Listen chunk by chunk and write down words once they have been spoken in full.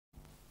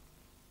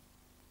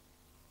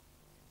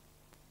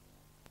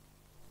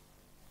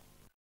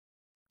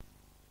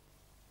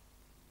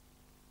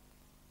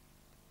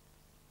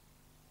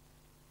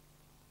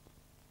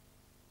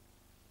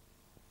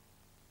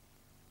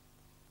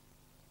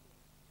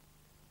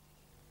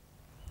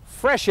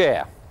Fresh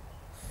air.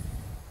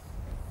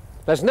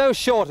 There's no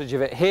shortage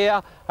of it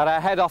here at our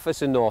head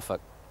office in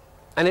Norfolk,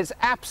 and it's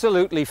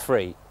absolutely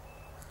free.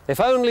 If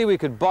only we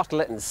could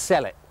bottle it and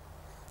sell it.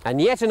 And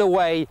yet, in a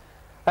way,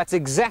 that's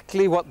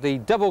exactly what the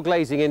double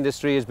glazing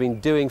industry has been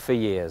doing for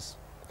years.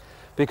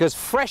 Because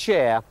fresh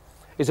air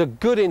is a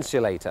good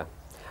insulator,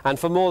 and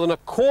for more than a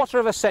quarter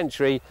of a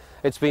century,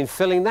 it's been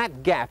filling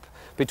that gap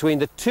between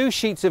the two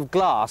sheets of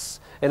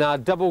glass in our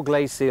double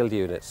glazed sealed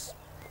units.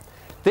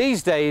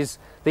 These days,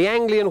 the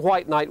Anglian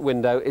White Night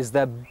window is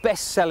the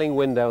best-selling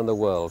window in the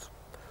world.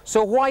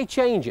 So why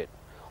change it?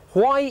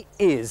 Why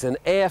is an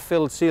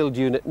air-filled sealed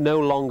unit no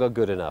longer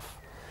good enough?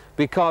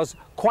 Because,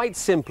 quite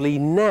simply,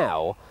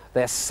 now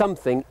there's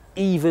something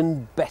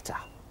even better.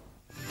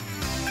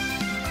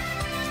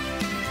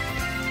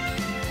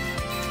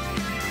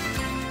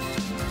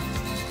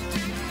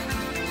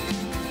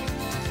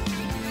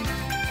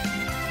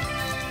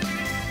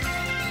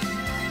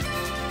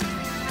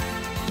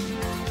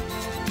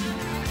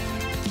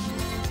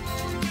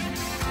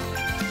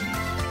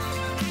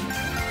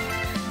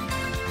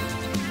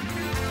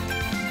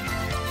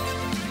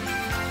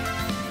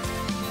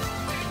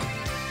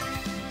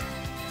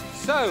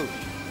 So,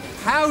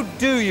 how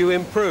do you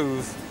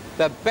improve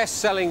the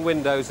best-selling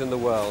windows in the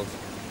world?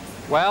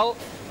 Well,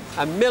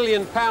 £1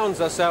 million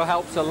or so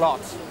helps a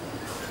lot.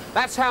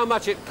 That's how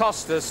much it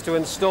cost us to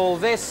install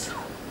this,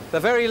 the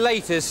very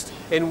latest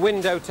in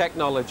window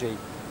technology,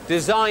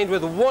 designed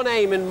with one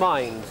aim in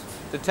mind,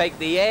 to take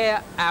the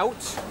air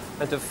out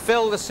and to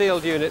fill the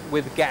sealed unit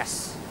with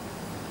gas.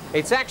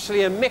 It's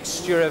actually a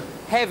mixture of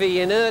heavy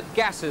inert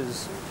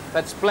gases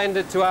that's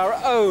blended to our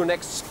own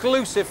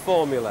exclusive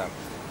formula.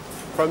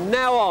 From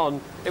now on,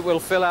 it will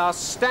fill our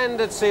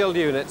standard sealed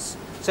units,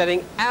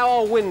 setting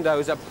our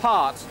windows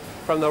apart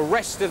from the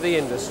rest of the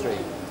industry.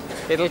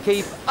 It'll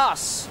keep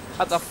us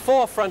at the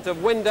forefront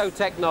of window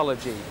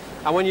technology.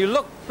 And when you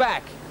look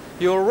back,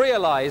 you'll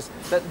realize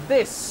that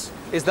this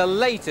is the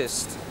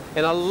latest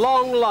in a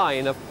long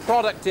line of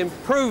product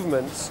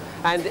improvements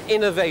and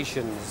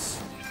innovations.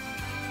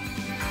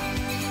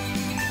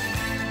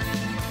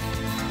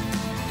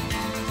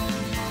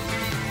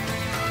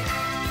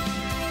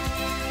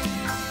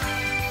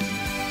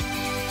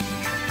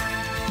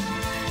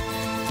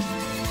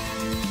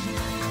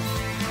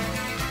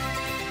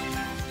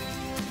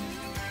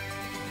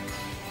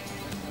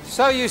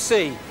 So you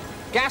see,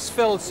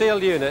 gas-filled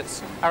sealed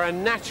units are a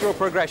natural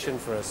progression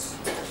for us.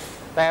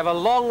 They have a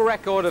long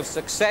record of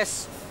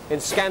success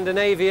in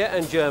Scandinavia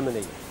and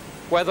Germany,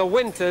 where the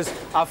winters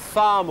are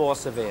far more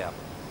severe.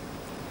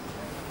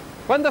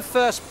 When the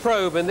first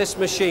probe in this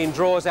machine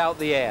draws out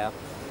the air,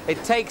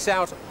 it takes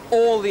out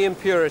all the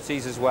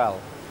impurities as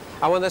well.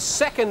 And when the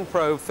second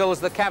probe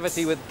fills the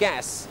cavity with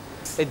gas,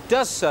 it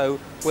does so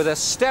with a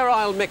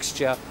sterile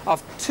mixture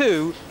of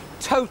two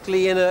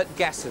totally inert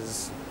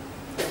gases.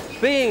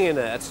 Being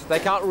inert, they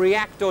can't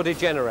react or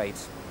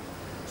degenerate.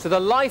 So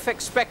the life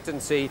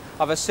expectancy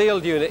of a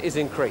sealed unit is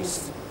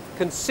increased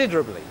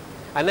considerably,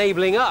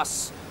 enabling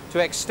us to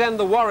extend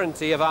the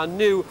warranty of our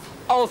new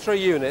Ultra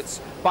units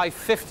by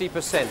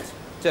 50%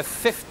 to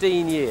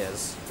 15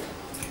 years.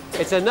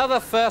 It's another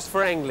first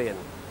for Anglian.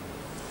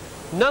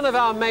 None of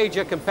our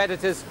major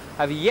competitors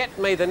have yet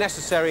made the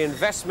necessary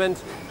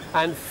investment,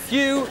 and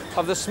few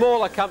of the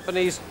smaller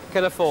companies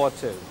can afford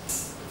to.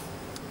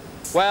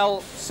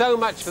 Well, so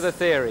much for the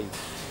theory.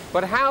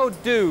 But how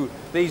do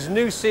these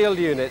new sealed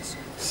units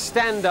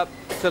stand up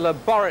to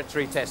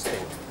laboratory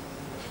testing?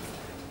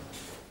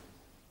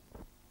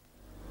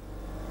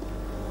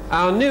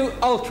 Our new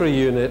Ultra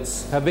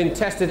units have been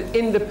tested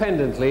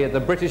independently at the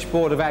British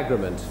Board of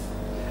Agreement,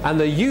 and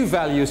the U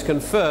value is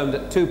confirmed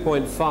at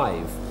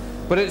 2.5.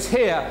 But it's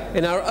here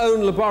in our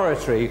own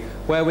laboratory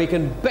where we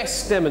can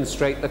best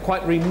demonstrate the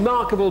quite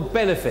remarkable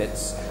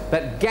benefits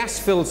that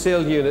gas-filled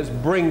sealed units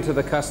bring to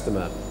the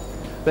customer.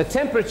 The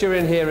temperature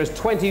in here is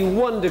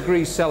 21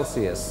 degrees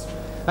Celsius.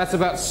 That's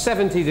about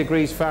 70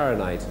 degrees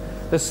Fahrenheit.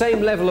 The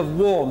same level of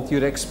warmth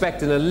you'd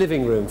expect in a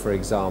living room, for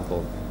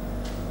example.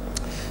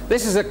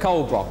 This is a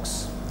cold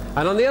box,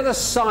 and on the other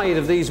side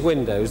of these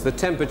windows, the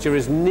temperature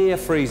is near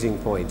freezing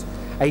point,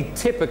 a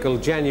typical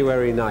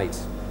January night.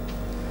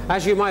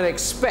 As you might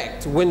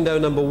expect, window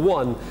number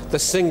 1, the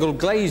single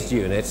glazed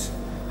unit,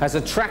 has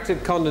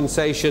attracted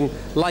condensation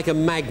like a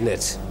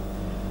magnet.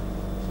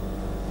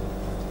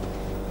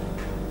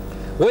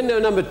 Window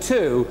number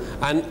 2,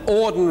 an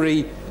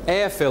ordinary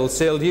air-filled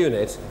sealed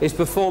unit, is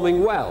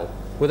performing well,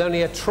 with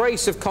only a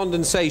trace of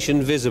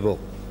condensation visible.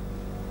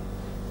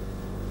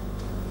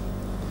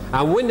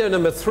 And window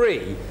number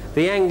 3,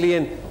 the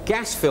Anglian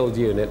gas-filled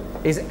unit,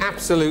 is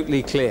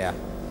absolutely clear.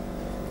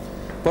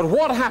 But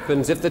what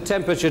happens if the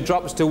temperature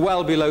drops to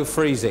well below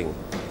freezing?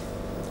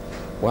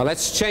 Well,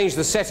 let's change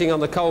the setting on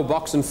the cold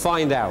box and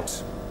find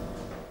out.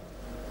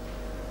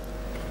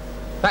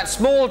 That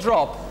small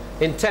drop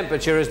in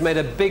temperature has made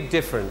a big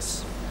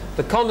difference.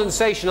 The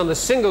condensation on the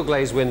single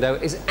glazed window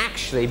is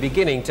actually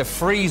beginning to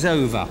freeze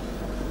over.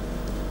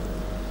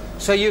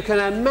 So you can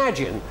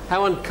imagine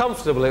how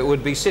uncomfortable it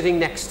would be sitting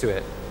next to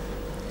it.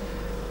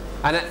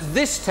 And at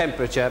this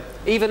temperature,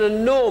 even a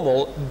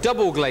normal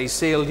double glazed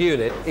sealed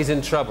unit is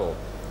in trouble.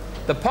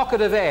 The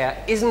pocket of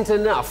air isn't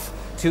enough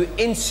to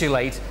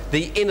insulate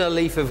the inner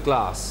leaf of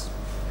glass.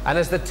 And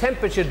as the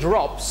temperature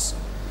drops,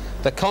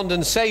 the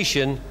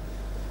condensation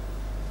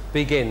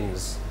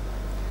begins.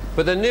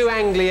 But the new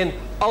Anglian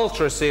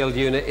ultra sealed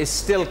unit is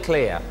still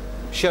clear,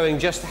 showing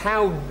just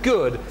how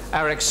good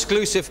our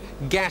exclusive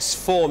gas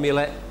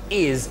formula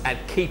is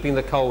at keeping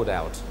the cold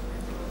out.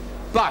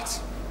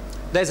 But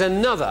there's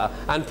another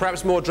and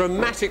perhaps more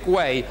dramatic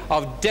way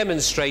of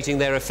demonstrating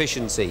their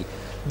efficiency,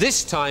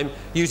 this time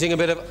using a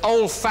bit of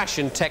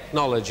old-fashioned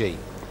technology.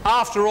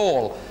 After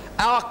all,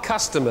 our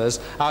customers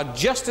are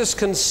just as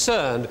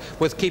concerned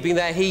with keeping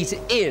their heat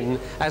in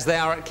as they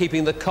are at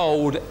keeping the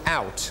cold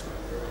out.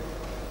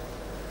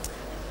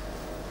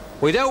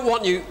 We don't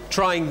want you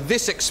trying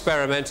this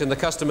experiment in the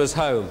customer's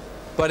home,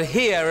 but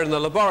here in the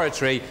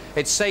laboratory,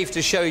 it's safe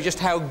to show you just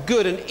how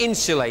good an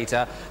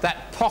insulator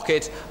that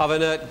pocket of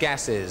inert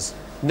gas is.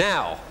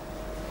 Now,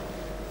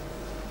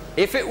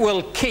 if it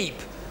will keep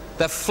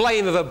the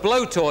flame of a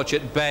blowtorch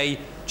at bay,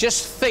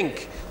 just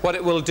think what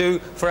it will do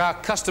for our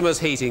customers'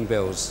 heating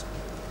bills.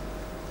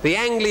 The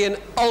Anglian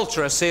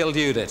Ultra Sealed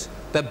Unit,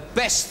 the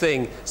best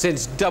thing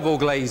since double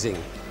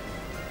glazing.